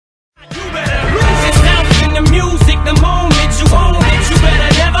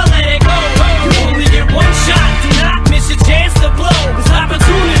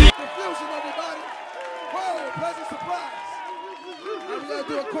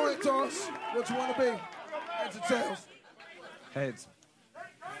toss. What you want to be? Heads or tails? Heads.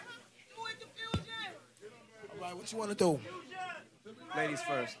 All right, what you want to do? Ladies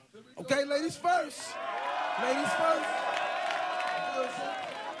first. Okay, ladies first. Ladies first. Let's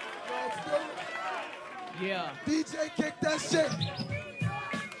do it. Yeah. DJ, kick that shit.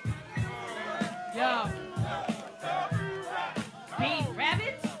 Yo. Beef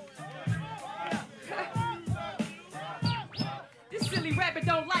rabbit? This silly rabbit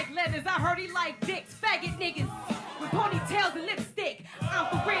don't like leathers. I heard he like dicks. Faggot niggas with ponytails and lipstick. I'm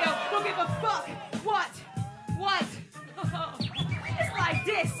for real. Don't give a fuck. What? It's like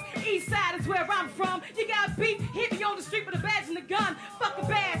this. East side is where I'm from. You got beef, hit me on the street with a badge and a gun. Fuck a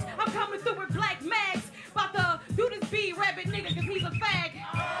badge. I'm coming through with black mags. About to do this beat rabbit nigga cause he's a fag.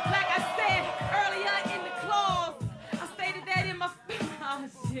 Like I said earlier in the clause, I stated that in my oh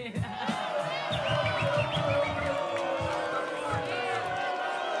shit.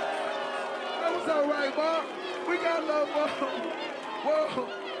 That was alright, Mark. We got love, whoa.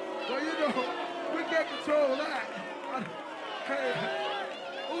 Well, you know, we can't control that. Hey,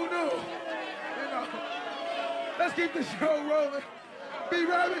 who knew? You know. Let's keep the show rolling.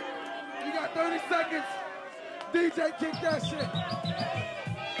 B-Rabbit, you got 30 seconds. DJ, kick that shit.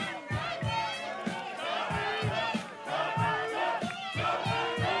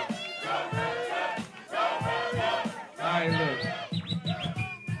 Alright, look.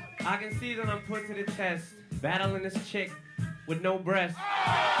 I can see that I'm put to the test, battling this chick with no breasts.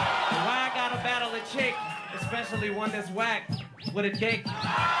 And why I gotta battle a chick, especially one that's whack with a dick.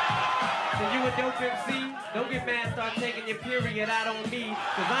 So you a dope MC, don't get mad, start taking your period out on me,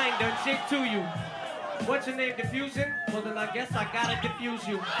 cause I ain't done shit to you. What's your name, Diffusion? Well then I guess I gotta diffuse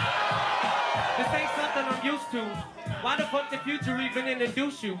you. This ain't something I'm used to. Why the fuck the future even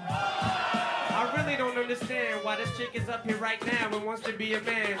introduce you? I really don't understand why this chick is up here right now and wants to be a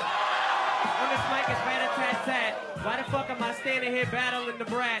man. On this mic it's rat-a-tat-tat. Why the fuck am I standing here battling the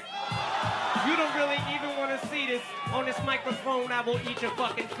brat? You don't really even want to see this. On this microphone I will eat your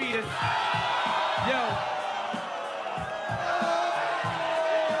fucking fetus. Yo.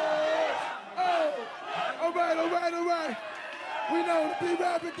 All right. We know the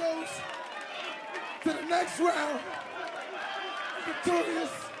B-Rabbit goes to the next round.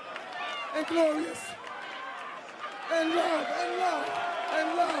 Victorious and glorious. And love.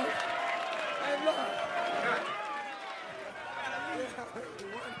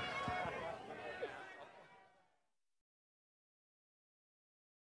 Yeah,